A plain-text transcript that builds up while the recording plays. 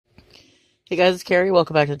Hey guys, it's Carrie.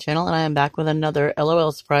 Welcome back to the channel, and I am back with another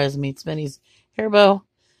LOL Surprise Meets Minis Haribo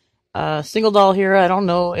single doll here. I don't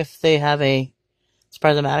know if they have a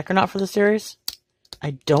Surprise-O-Matic or not for the series.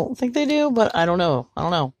 I don't think they do, but I don't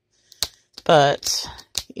know. But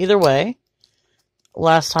either way,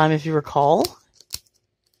 last time, if you recall,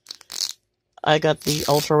 I got the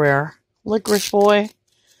ultra rare Licorice Boy.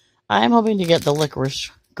 I am hoping to get the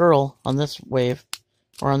Licorice Girl on this wave,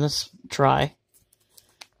 or on this try.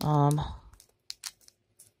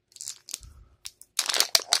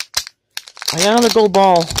 I got another gold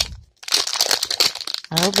ball.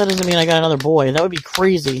 I hope that doesn't mean I got another boy. That would be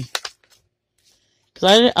crazy.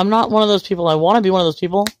 Because I'm not one of those people. I want to be one of those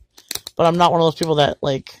people, but I'm not one of those people that,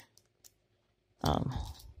 like,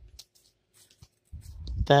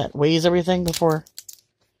 that weighs everything before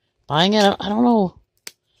buying it. I don't know.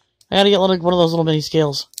 I gotta get one of those little mini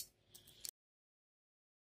scales.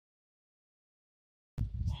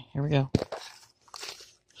 Here we go.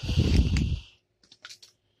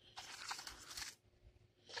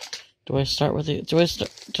 Do I start with the...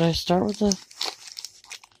 Did I start with the...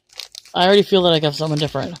 I already feel that I got someone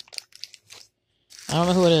different. I don't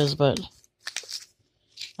know who it is, but...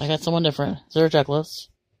 I got someone different. Zero checklist.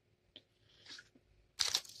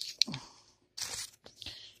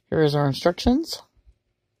 Here is our instructions.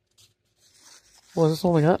 What is this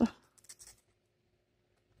one we got? Let's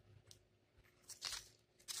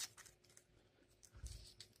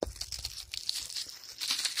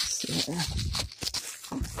see here.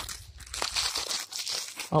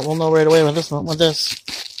 Oh, we'll know right away with this one. With this,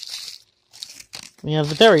 we have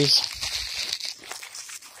the berries.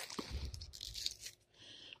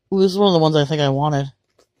 Ooh, this is one of the ones I think I wanted.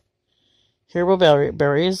 Haribo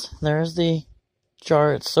berries. There's the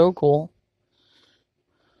jar. It's so cool.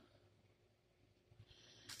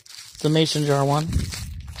 The mason jar one.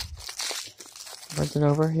 Bring it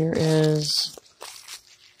over. Here is...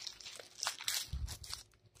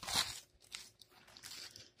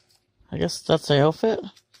 I guess that's the outfit.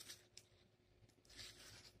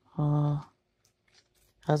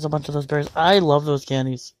 Has a bunch of those berries. I love those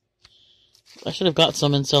candies. I should have got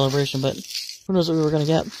some in celebration, but who knows what we were going to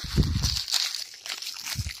get.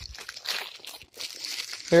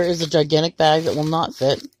 Here is a gigantic bag that will not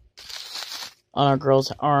fit on our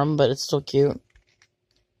girl's arm, but it's still cute.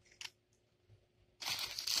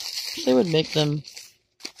 They would make them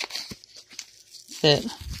fit.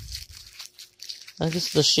 I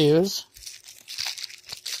guess the shoes.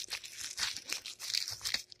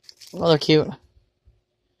 Oh, they're cute.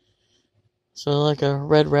 So like a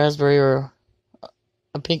red raspberry or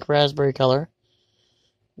a pink raspberry color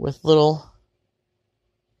with little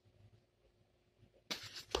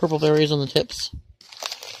purple berries on the tips.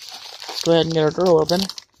 Let's go ahead and get our girl open.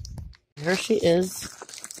 Here she is.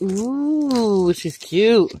 Ooh, she's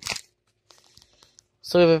cute.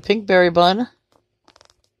 So we have a pink berry bun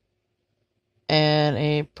and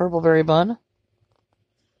a purple berry bun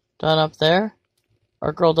done up there.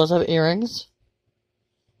 Our girl does have earrings.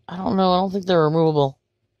 I don't know. I don't think they're removable.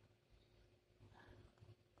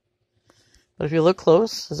 But if you look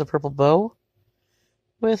close, there's a purple bow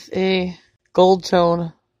with a gold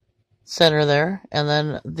tone center there, and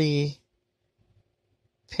then the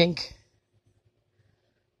pink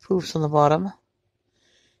poofs on the bottom.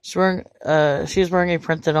 She's wearing a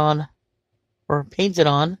printed on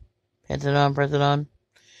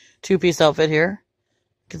two-piece outfit here.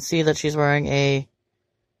 You can see that she's wearing a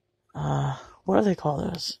what do they call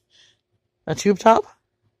those? A tube top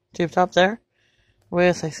there,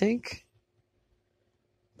 with, I think,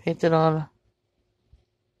 painted on.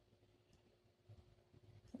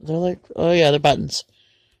 They're like, oh yeah, they're buttons.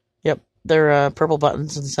 Yep, they're purple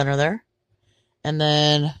buttons in the center there, and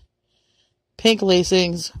then pink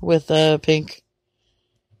lacings with a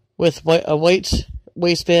white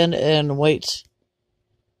waistband and white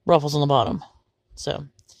ruffles on the bottom. So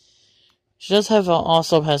she does have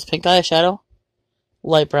also has pink eyeshadow,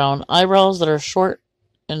 light brown eyebrows that are short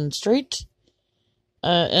and straight,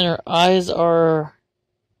 and her eyes are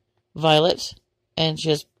violet, and she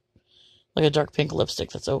has like a dark pink lipstick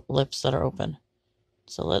that's lips that are open.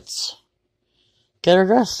 So let's get her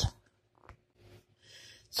dressed.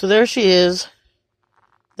 So there she is.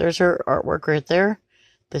 There's her artwork right there.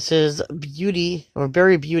 This is Beauty, or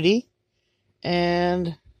Berry Beauty.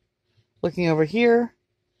 And looking over here,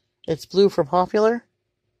 it's blue for popular.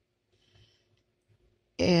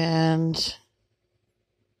 And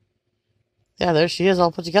yeah, there she is,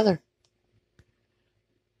 all put together.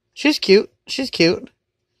 She's cute. She's cute.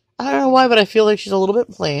 I don't know why, but I feel like she's a little bit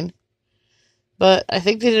plain. But I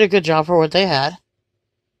think they did a good job for what they had.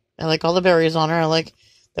 I like all the berries on her. I like,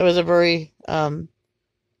 that was a very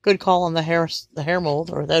Good call on the hair mold,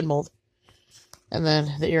 or the head mold. And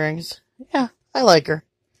then the earrings. Yeah, I like her.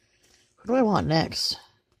 What do I want next?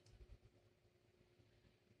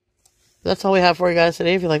 That's all we have for you guys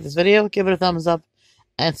today. If you like this video, give it a thumbs up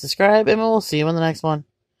and subscribe, and we'll see you in the next one.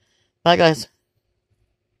 Bye, guys.